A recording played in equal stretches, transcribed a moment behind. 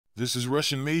This is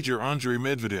Russian Major Andrey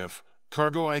Medvedev,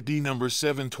 cargo ID number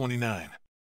 729.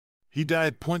 He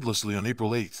died pointlessly on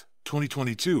April 8,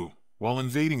 2022, while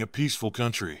invading a peaceful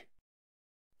country.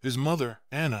 His mother,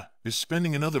 Anna, is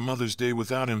spending another Mother's Day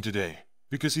without him today,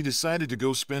 because he decided to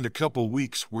go spend a couple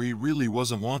weeks where he really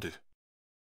wasn't wanted.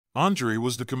 Andrey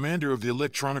was the commander of the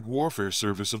Electronic Warfare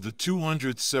Service of the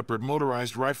 200th Separate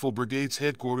Motorized Rifle Brigade's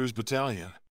Headquarters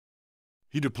Battalion.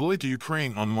 He deployed to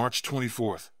Ukraine on March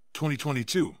 24,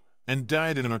 2022, and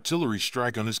died in an artillery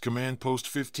strike on his command post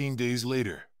 15 days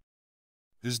later.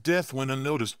 His death went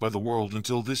unnoticed by the world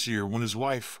until this year when his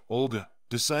wife, Olga,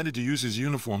 decided to use his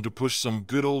uniform to push some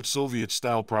good old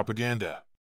Soviet-style propaganda.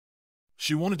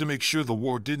 She wanted to make sure the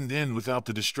war didn't end without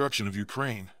the destruction of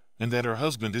Ukraine, and that her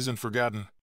husband isn't forgotten.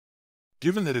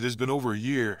 Given that it has been over a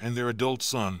year and their adult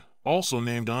son, also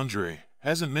named Andrey,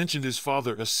 hasn't mentioned his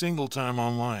father a single time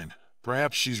online,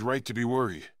 perhaps she's right to be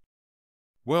worried.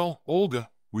 Well, Olga,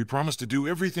 we promise to do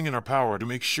everything in our power to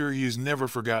make sure he is never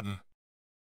forgotten.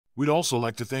 We'd also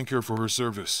like to thank her for her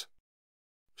service.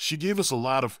 She gave us a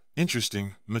lot of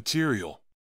interesting material.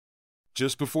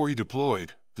 Just before he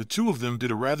deployed, the two of them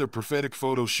did a rather prophetic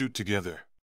photo shoot together.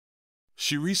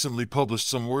 She recently published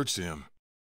some words to him.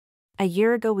 A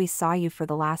year ago we saw you for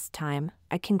the last time.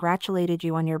 I congratulated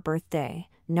you on your birthday,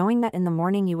 knowing that in the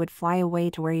morning you would fly away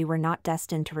to where you were not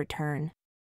destined to return.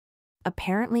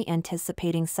 Apparently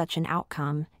anticipating such an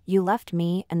outcome, you left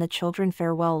me and the children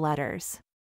farewell letters.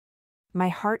 My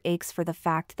heart aches for the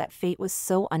fact that fate was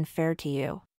so unfair to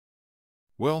you.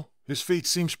 Well, his fate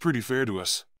seems pretty fair to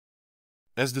us.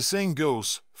 As the saying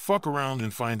goes, fuck around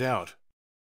and find out.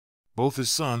 Both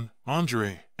his son,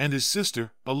 Andrey, and his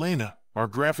sister, Elena, are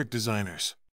graphic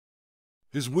designers.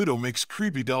 His widow makes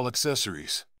creepy doll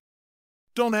accessories.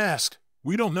 Don't ask,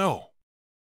 we don't know.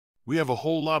 We have a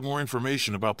whole lot more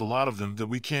information about the lot of them that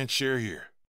we can't share here.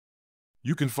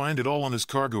 You can find it all on his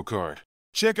cargo card.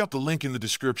 Check out the link in the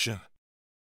description.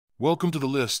 Welcome to the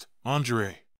list,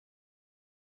 Andrey.